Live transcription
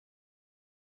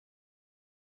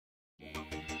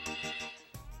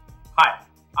Hi,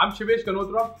 I'm Shivesh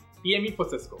Ganotra, TME for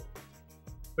Cisco.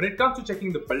 When it comes to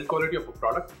checking the build quality of a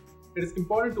product, it is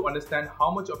important to understand how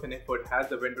much of an effort has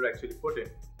the vendor actually put in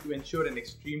to ensure an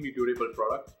extremely durable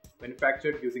product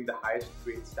manufactured using the highest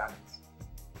grade standards.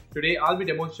 Today, I'll be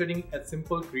demonstrating a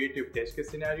simple creative test case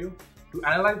scenario to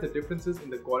analyze the differences in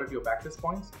the quality of access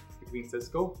points between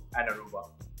Cisco and Aruba.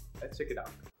 Let's check it out.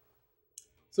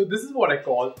 So this is what I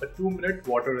call a 2-minute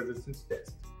water resistance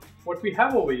test. What we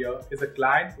have over here is a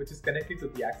client which is connected to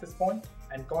the access point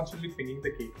and constantly pinging the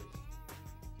gateway.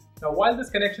 Now while this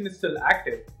connection is still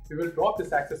active, we will drop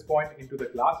this access point into the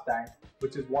glass tank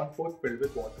which is 1/4 filled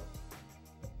with water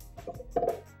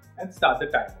and start the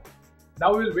timer.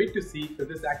 Now we will wait to see if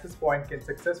this access point can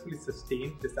successfully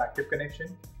sustain this active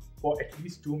connection for at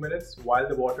least 2 minutes while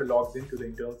the water logs into the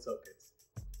internal circuits.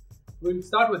 We will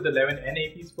start with the 11N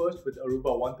APs first with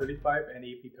Aruba 135 and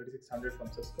AP3600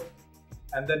 from Cisco,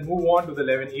 and then move on to the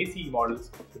 11 ACE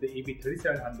models with the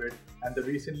AP3700 and the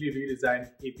recently redesigned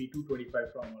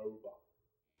AP225 from Aruba.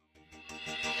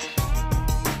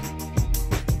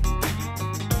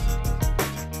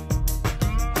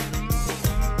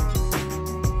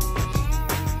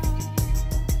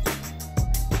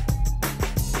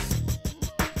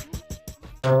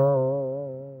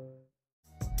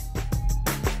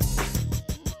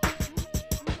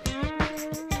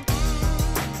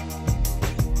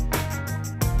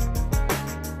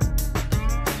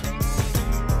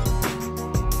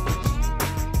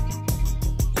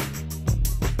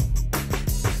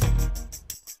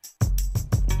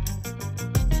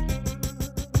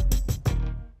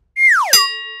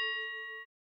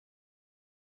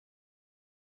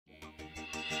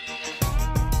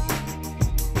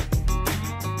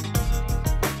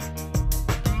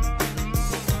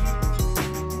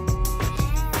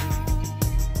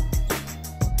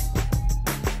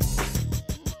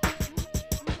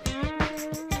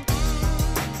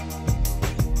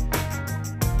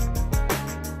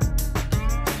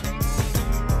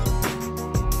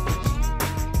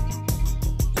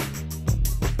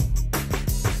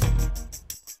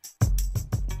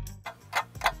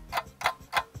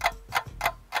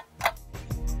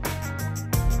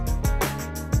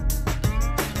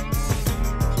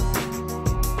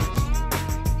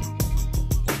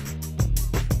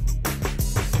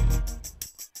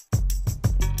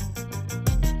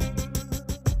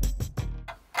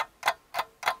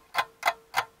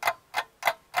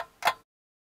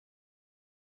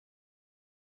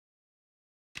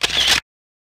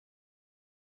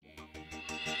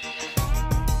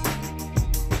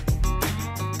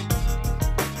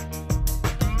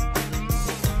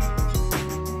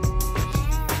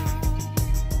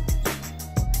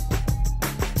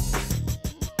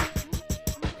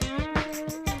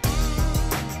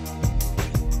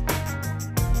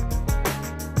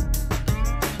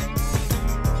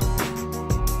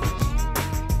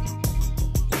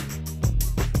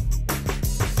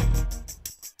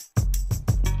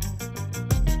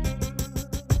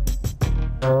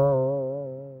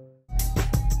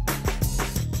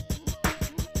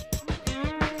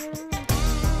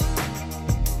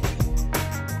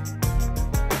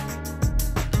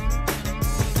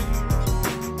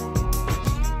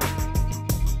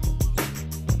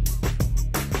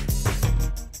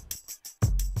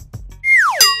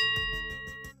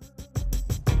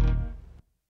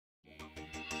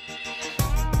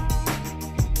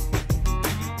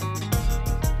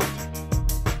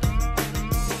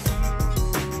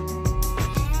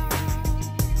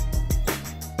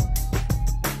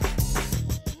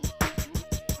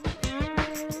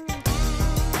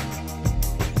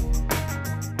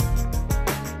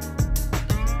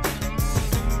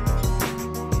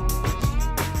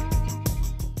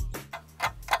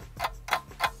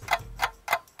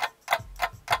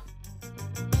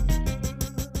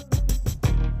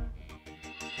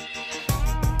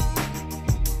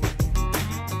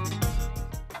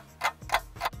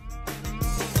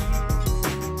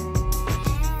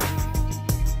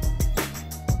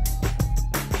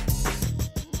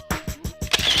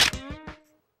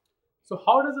 So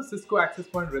how does a Cisco access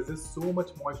point resist so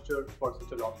much moisture for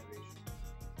such a long duration?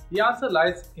 The answer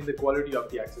lies in the quality of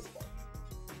the access point.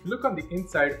 If you look on the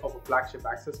inside of a Flagship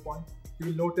access point, you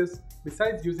will notice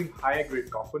besides using higher grade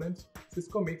components,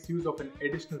 Cisco makes use of an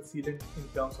additional sealant in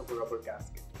terms of a rubber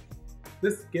gasket.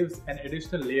 This gives an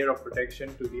additional layer of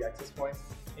protection to the access points,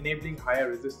 enabling higher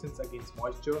resistance against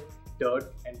moisture,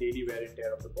 dirt, and daily wear and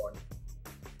tear of the body.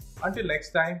 Until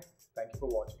next time, thank you for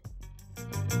watching.